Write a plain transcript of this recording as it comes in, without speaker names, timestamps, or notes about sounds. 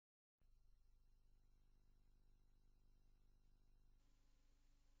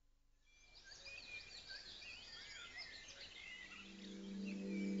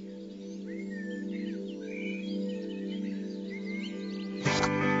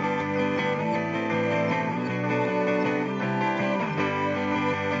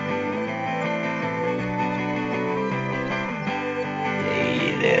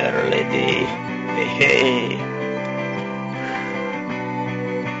Hey, hey.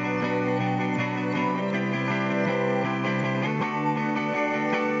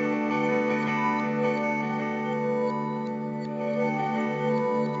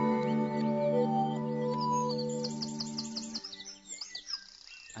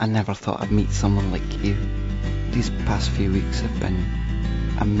 I never thought I'd meet someone like you. These past few weeks have been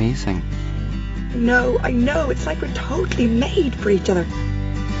amazing. No, I know. It's like we're totally made for each other.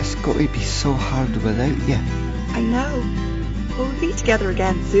 It's got to be so hard without you. I know. We'll be together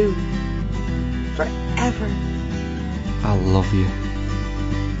again soon. Forever. I love you.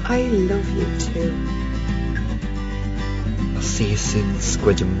 I love you too. I'll see you soon,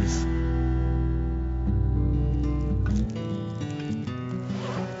 Squidgems.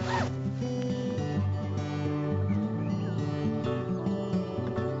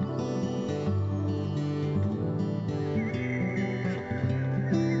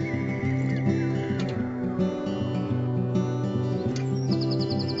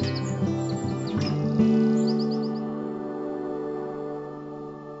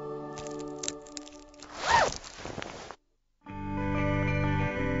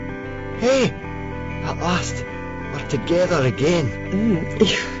 Hey! At last, we're together again.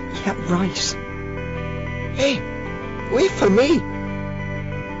 Yeah, right. Hey! Wait for me!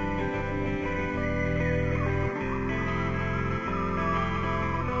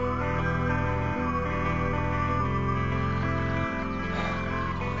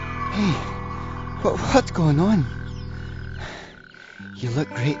 Hey, what's going on? You look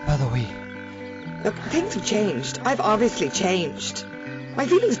great, by the way. Look, things have changed. I've obviously changed. My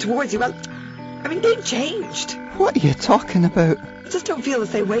feelings towards you, well, I mean, they've changed. What are you talking about? I just don't feel the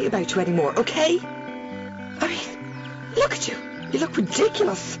same way about you anymore, okay? I mean, look at you. You look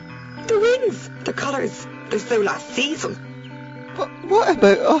ridiculous. The rings, the colours, they're so last season. What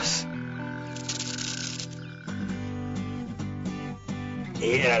about us?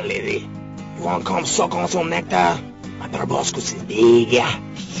 Here, lady. You want to come suck on some nectar? My proboscis is big, yeah.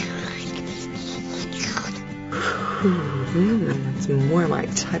 It's more my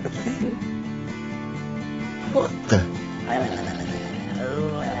type of thing. What the?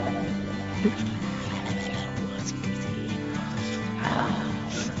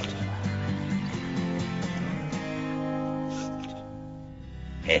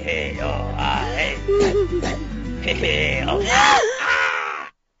 Hey, hey, oh, hey. Hey, hey, oh.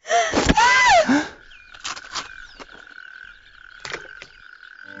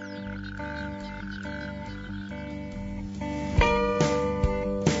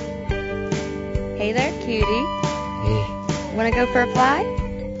 Hey there, cutie. Hey, Wanna go for a fly?